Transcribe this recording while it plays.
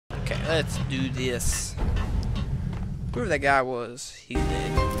Okay, let's do this. Whoever that guy was, he's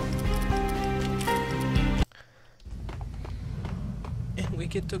dead. And we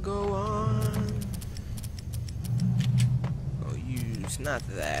get to go on. Oh, use not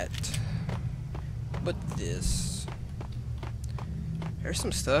that, but this. There's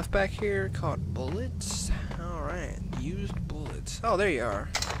some stuff back here called bullets. Alright, used bullets. Oh, there you are.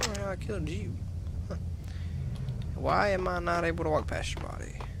 Oh, I killed you. Huh. Why am I not able to walk past your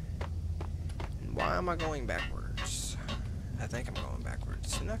body? And why am I going backwards? I think I'm going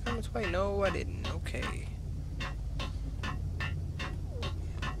backwards. Did I come this way? No, I didn't. Okay.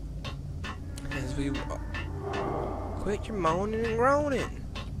 As we... Quit your moaning and groaning.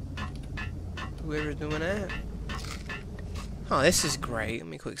 Whoever's doing that. Oh, this is great. Let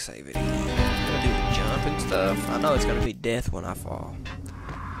me quick save it. I'm gonna do the jump and stuff. I know it's gonna be death when I fall.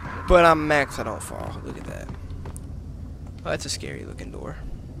 But I'm Max, I don't fall. Look at that. Oh, that's a scary looking door.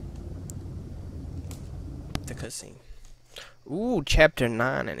 The cutscene. Ooh, Chapter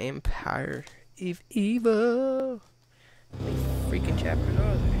 9, an Empire of Evil. How many freaking chapters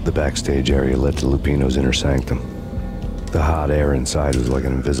are there? The backstage area led to Lupino's inner sanctum. The hot air inside was like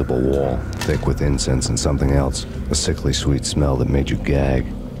an invisible wall, thick with incense and something else, a sickly sweet smell that made you gag.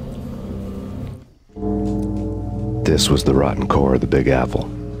 This was the rotten core of the Big Apple.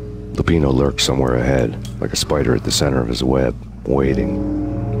 Lupino lurked somewhere ahead, like a spider at the center of his web,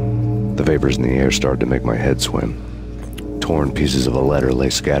 waiting. The vapors in the air started to make my head swim. Torn pieces of a letter lay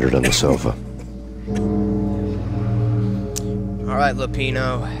scattered on the sofa. Alright,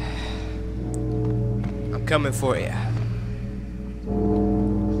 Lupino. I'm coming for you.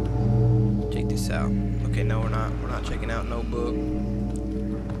 Check this out. Okay, no, we're not. We're not checking out no book.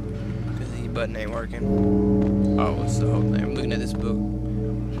 Because the button ain't working. Oh, what's the whole thing? I'm looking at this book.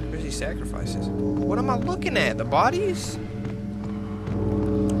 Where's these sacrifices? What am I looking at? The bodies?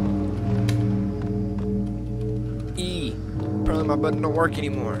 E. Apparently my button don't work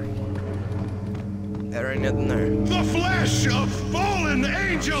anymore. There ain't nothing there. The flesh of fallen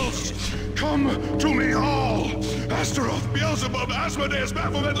angels! Come to me all! Astaroth, Beelzebub, Asmodeus,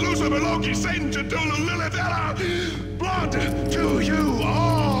 Baphomet, Lucifer, Loki, Satan, Cthulhu, Lilith, Ella! Blood to you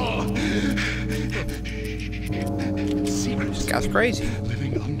all! This guy's crazy.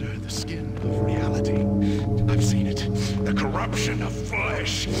 Living under the skin of reality. I've seen it. The corruption of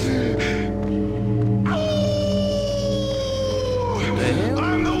flesh.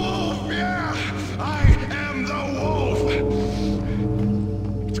 I'm the wolf, yeah! I am the wolf!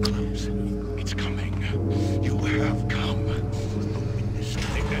 It's close. It's coming. You have come. Witness the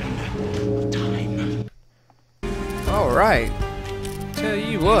end of time. Alright. Tell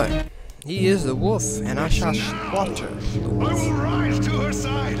you what. He is the wolf, and I shall slaughter the I wolf. will rise to her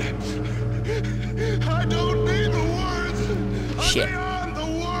side. I don't need the words. Shit. I'm beyond the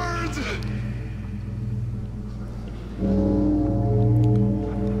words.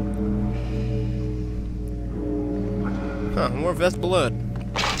 Huh, more Vest blood.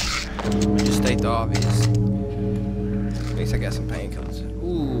 Just state the obvious. At least I got some painkillers.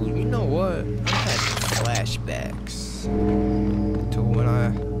 Ooh, you know what? I had flashbacks to when I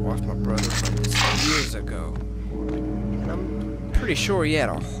watched my brother play this years ago. And I'm pretty sure he had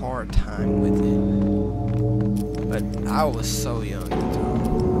a hard time with it. But I was so young at the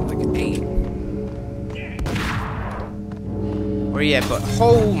time. Like 8. Where you at, but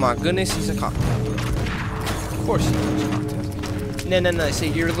oh my goodness, he's a cocktail. Of course he is a cocktail. No, see,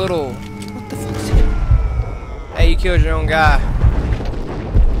 you're little. What the fuck's him? Hey, you killed your own guy.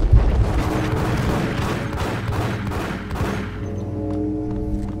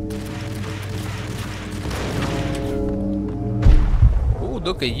 Ooh,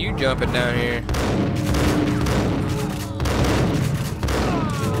 look at you jumping down here.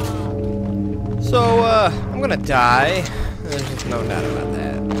 So, I'm gonna die. There's just no doubt about that.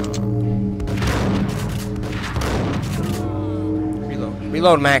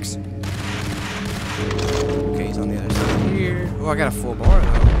 Reload, Max. Okay, he's on the other side here. Oh, I got a full bar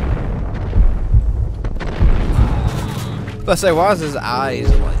though. But I say, why is his eyes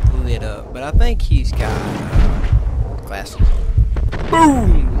like lit up? But I think he's got glasses on.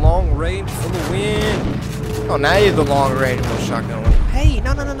 Boom! Long range for the win. Oh, now you're the long range one shotgun one. Hey,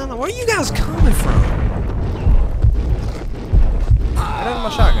 no. Where are you guys coming from? Get out of my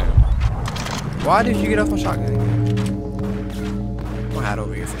shotgun. Why did you get off my shotgun? I'll hide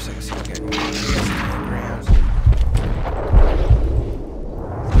over here for a second. See if I can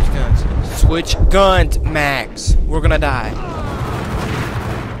Switch guns. Switch guns, Max. We're gonna die.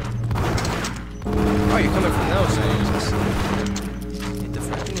 Oh, you're coming from those things. Hit the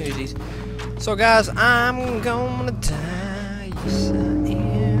freaking nudsies. So, guys, I'm gonna die. Yes, I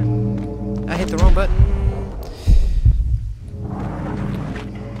am. the wrong button.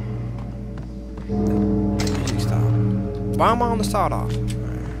 Music stop. Why am I on the start off? Alright,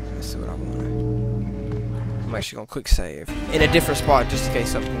 let's see what I want. I'm actually gonna quick save in a different spot just in case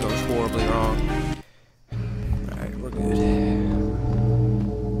something goes horribly wrong. Alright, we're good.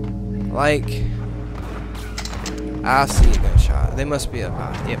 Like, I see a gunshot. They must be up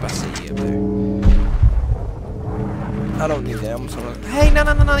high. Yep, I see you up there. I don't need that. I'm just gonna. Hey, no!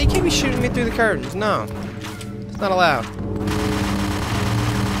 You can't be shooting me through the curtains. No, it's not allowed.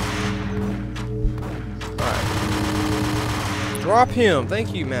 Alright. Drop him.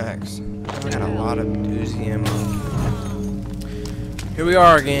 Thank you, Max. I got a lot of Uzi ammo. Here we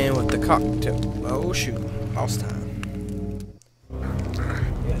are again with the cocktail. Oh, shoot. Lost time.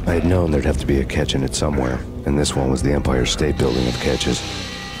 I had known there'd have to be a catch in it somewhere, and this one was the Empire State Building of catches.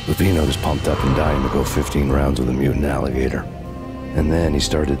 Lupino was pumped up and dying to go 15 rounds with a mutant alligator. And then he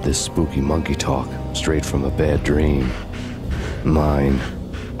started this spooky monkey talk, straight from a bad dream. Mine.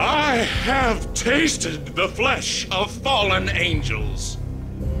 I have tasted the flesh of fallen angels.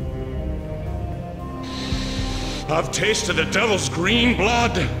 I've tasted the devil's green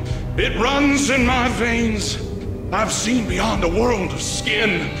blood. It runs in my veins. I've seen beyond a world of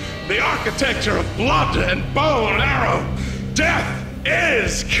skin, the architecture of blood and bow and arrow. Death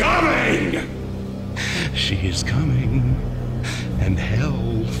is coming! She is coming, and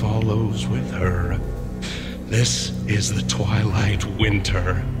hell follows with her. This is the twilight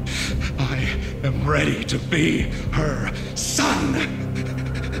winter. I am ready to be her son.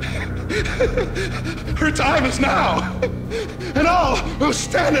 Her time is now, and all who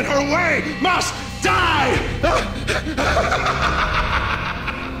stand in her way must die!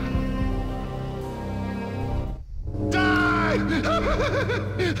 Die!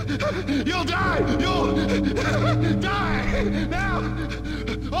 You'll die! You'll die! Now!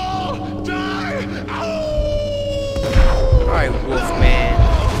 All die! Alright, Wolfman.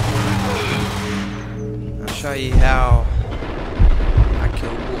 I'll show you how I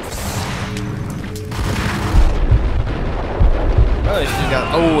kill wolves.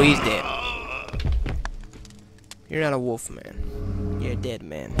 Oh, he's dead. You're not a wolf, man. You're a dead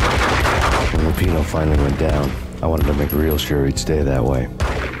man. When Lupino finally went down, I wanted to make real sure he'd stay that way.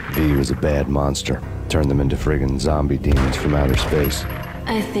 V was a bad monster. Turned them into friggin' zombie demons from outer space.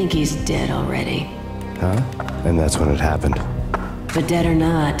 I think he's dead already. Huh? And that's when it happened. But dead or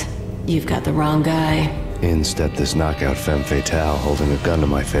not, you've got the wrong guy. In stepped this knockout femme fatale holding a gun to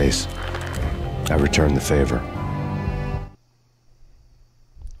my face. I returned the favor.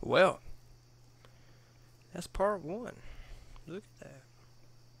 Well, that's part one. Look at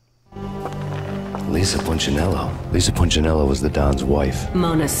that. Lisa Punchinello. Lisa Punchinello was the Don's wife.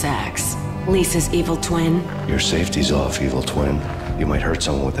 Mona Sachs. Lisa's evil twin. Your safety's off, evil twin. You might hurt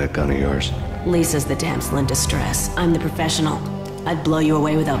someone with that gun of yours. Lisa's the damsel in distress. I'm the professional. I'd blow you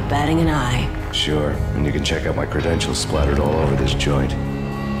away without batting an eye. Sure, and you can check out my credentials splattered all over this joint.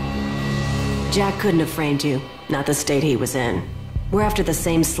 Jack couldn't have framed you. Not the state he was in. We're after the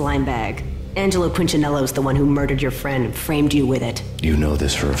same slime bag. Angelo Punchinello's the one who murdered your friend and framed you with it. You know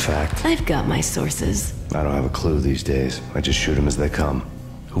this for a fact. I've got my sources. I don't have a clue these days. I just shoot them as they come.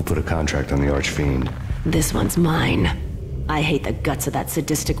 Who put a contract on the Archfiend? This one's mine. I hate the guts of that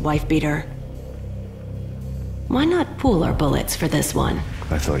sadistic wife-beater. Why not pool our bullets for this one?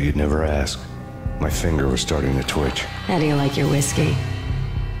 I thought you'd never ask. My finger was starting to twitch. How do you like your whiskey?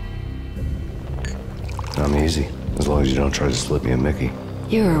 I'm easy, as long as you don't try to slip me a Mickey.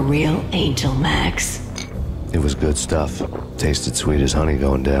 You're a real angel, Max. It was good stuff. Tasted sweet as honey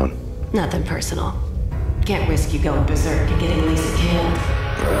going down. Nothing personal. Can't risk you going berserk and getting Lisa killed.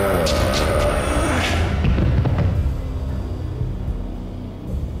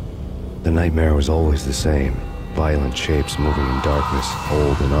 The nightmare was always the same. Violent shapes moving in darkness,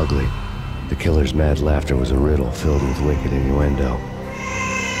 old and ugly. The killer's mad laughter was a riddle filled with wicked innuendo.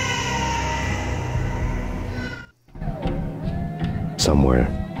 Somewhere,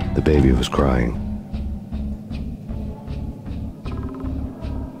 the baby was crying.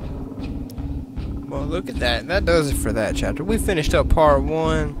 Well, look at that. That does it for that chapter. We finished up part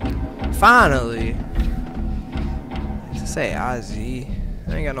one. Finally. Let's say IZ.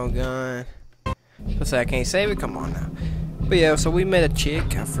 I ain't got no gun. Let's say I can't save it. Come on now. But yeah, so we met a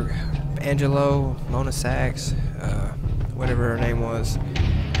chick. I forgot. Angelo, Mona Sachs, whatever her name was.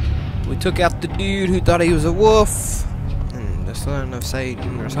 We took out the dude who thought he was a wolf. The son of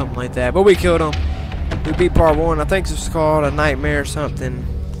Satan or something like that. But we killed him. We beat part one. I think it's called A Nightmare or something.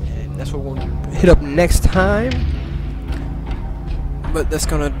 And that's what we'll hit up next time. But that's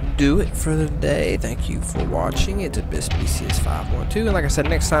gonna do it for the day. Thank you for watching. It's AbyssBCS512. And like I said,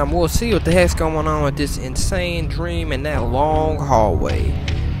 next time we'll see what the heck's going on with this insane dream in that long hallway.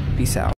 Peace out.